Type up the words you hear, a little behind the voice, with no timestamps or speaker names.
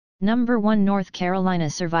Number 1 North Carolina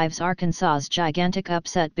survives Arkansas's gigantic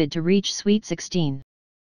upset bid to reach Sweet 16.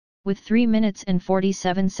 With 3 minutes and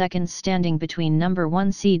 47 seconds standing between number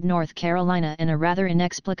 1 seed North Carolina and a rather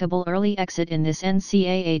inexplicable early exit in this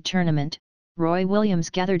NCAA tournament, Roy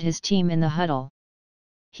Williams gathered his team in the huddle.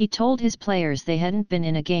 He told his players they hadn't been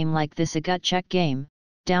in a game like this, a gut-check game,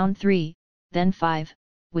 down 3, then 5,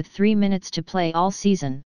 with 3 minutes to play all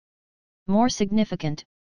season. More significant,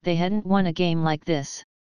 they hadn't won a game like this.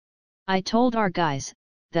 "I told our guys,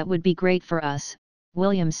 that would be great for us,"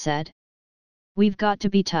 Williams said. "We've got to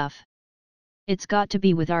be tough. It's got to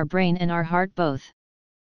be with our brain and our heart both.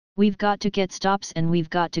 We've got to get stops and we've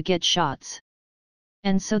got to get shots."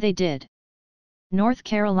 And so they did. North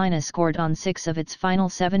Carolina scored on 6 of its final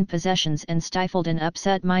 7 possessions and stifled an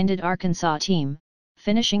upset-minded Arkansas team,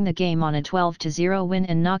 finishing the game on a 12-0 win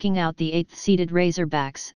and knocking out the 8th-seeded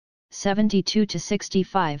Razorbacks,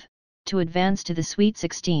 72-65, to advance to the Sweet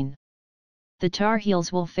 16. The Tar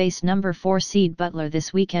Heels will face number 4 seed Butler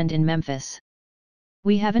this weekend in Memphis.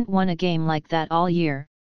 "We haven't won a game like that all year,"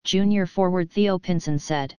 junior forward Theo Pinson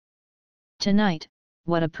said. "Tonight,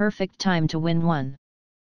 what a perfect time to win one."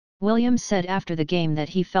 Williams said after the game that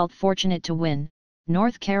he felt fortunate to win.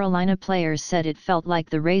 North Carolina players said it felt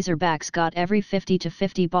like the Razorbacks got every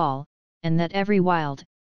 50-50 ball, and that every wild,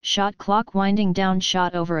 shot clock winding down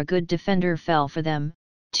shot over a good defender fell for them,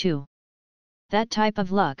 too. That type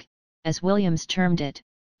of luck, as Williams termed it,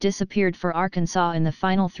 disappeared for Arkansas in the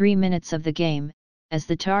final 3 minutes of the game, as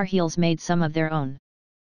the Tar Heels made some of their own.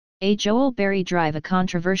 A Joel Berry drive, a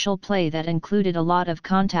controversial play that included a lot of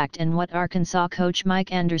contact and what Arkansas coach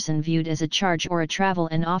Mike Anderson viewed as a charge or a travel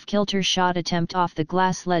and off-kilter shot attempt off the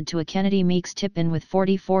glass, led to a Kennedy Meeks tip-in with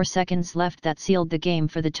 44 seconds left that sealed the game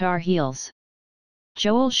for the Tar Heels.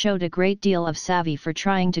 "Joel showed a great deal of savvy for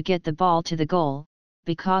trying to get the ball to the goal,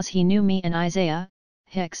 because he knew me and Isaiah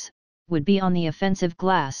Hicks would be on the offensive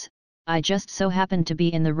glass. I just so happened to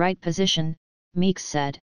be in the right position," Meeks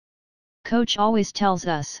said. "Coach always tells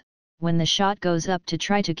us, when the shot goes up, to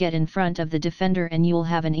try to get in front of the defender and you'll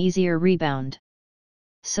have an easier rebound.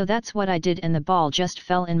 So that's what I did and the ball just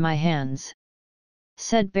fell in my hands,"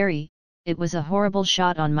 said Berry. "It was a horrible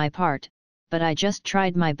shot on my part, but I just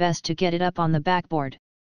tried my best to get it up on the backboard.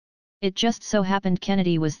 It just so happened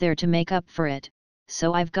Kennedy was there to make up for it,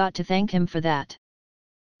 so I've got to thank him for that.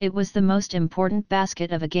 It was the most important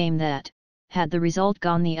basket of a game that, had the result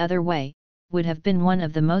gone the other way, would have been one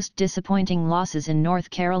of the most disappointing losses in North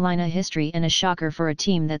Carolina history, and a shocker for a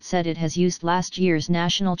team that said it has used last year's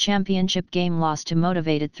national championship game loss to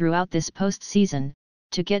motivate it throughout this postseason,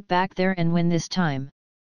 to get back there and win this time."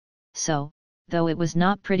 So, though it was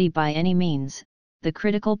not pretty by any means, the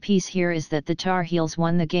critical piece here is that the Tar Heels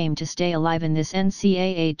won the game to stay alive in this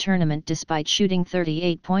NCAA tournament despite shooting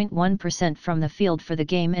 38.1% from the field for the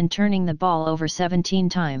game and turning the ball over 17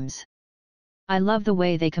 times. "I love the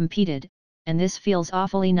way they competed, and this feels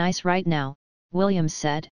awfully nice right now," Williams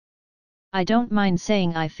said. "I don't mind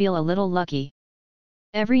saying I feel a little lucky.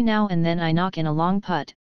 Every now and then I knock in a long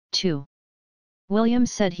putt, too."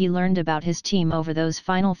 Williams said he learned about his team over those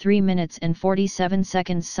final 3 minutes and 47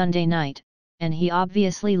 seconds Sunday night, and he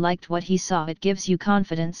obviously liked what he saw. "It gives you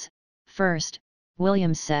confidence, first,"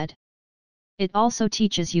 Williams said. "It also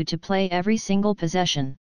teaches you to play every single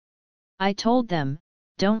possession. I told them,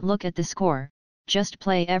 don't look at the score, just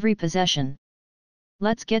play every possession.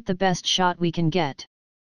 Let's get the best shot we can get.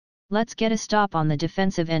 Let's get a stop on the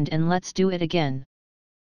defensive end and let's do it again.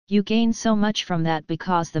 You gain so much from that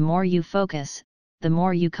because the more you focus, the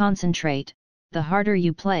more you concentrate, the harder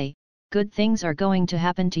you play, good things are going to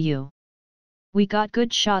happen to you. We got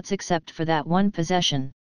good shots except for that one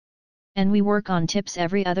possession. And we work on tips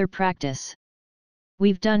every other practice.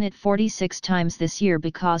 We've done it 46 times this year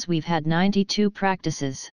because we've had 92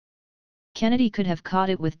 practices. Kennedy could have caught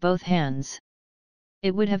it with both hands.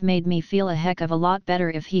 It would have made me feel a heck of a lot better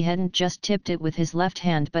if he hadn't just tipped it with his left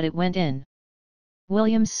hand, but it went in."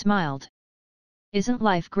 Williams smiled. "Isn't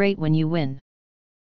life great when you win?"